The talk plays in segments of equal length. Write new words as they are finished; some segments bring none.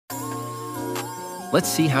Let's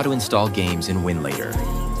see how to install games in Winlator.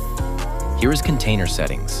 Here is container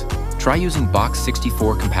settings. Try using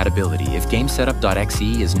Box64 compatibility if GameSetup.exe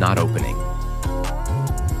is not opening.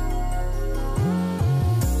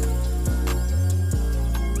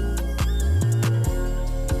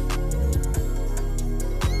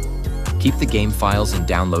 Keep the game files in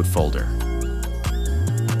Download folder.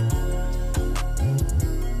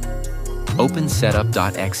 Open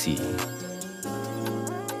Setup.exe.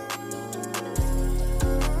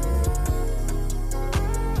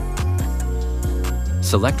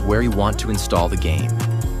 Select where you want to install the game.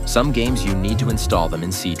 Some games you need to install them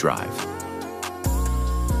in C drive.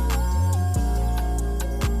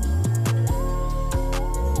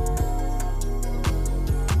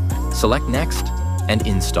 Select Next and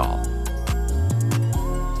Install.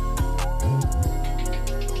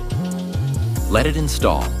 Let it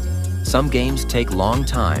install. Some games take long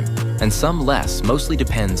time, and some less, mostly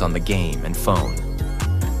depends on the game and phone.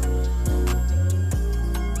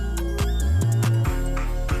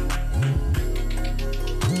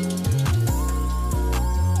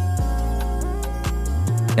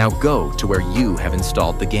 Now go to where you have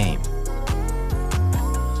installed the game.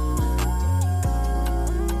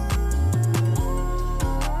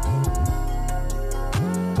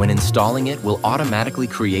 When installing it, will automatically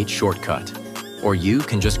create shortcut, or you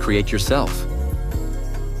can just create yourself.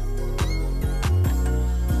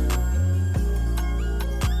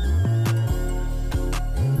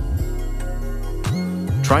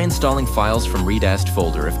 Try installing files from Readast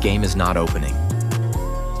folder if game is not opening.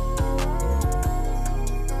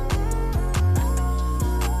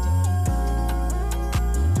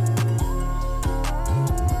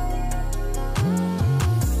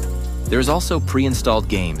 There's also pre-installed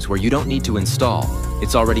games where you don't need to install.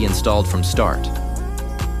 It's already installed from start.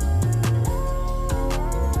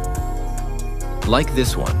 Like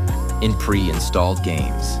this one, in pre-installed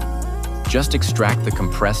games. Just extract the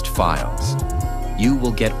compressed files. You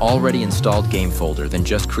will get already installed game folder, then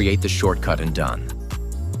just create the shortcut and done.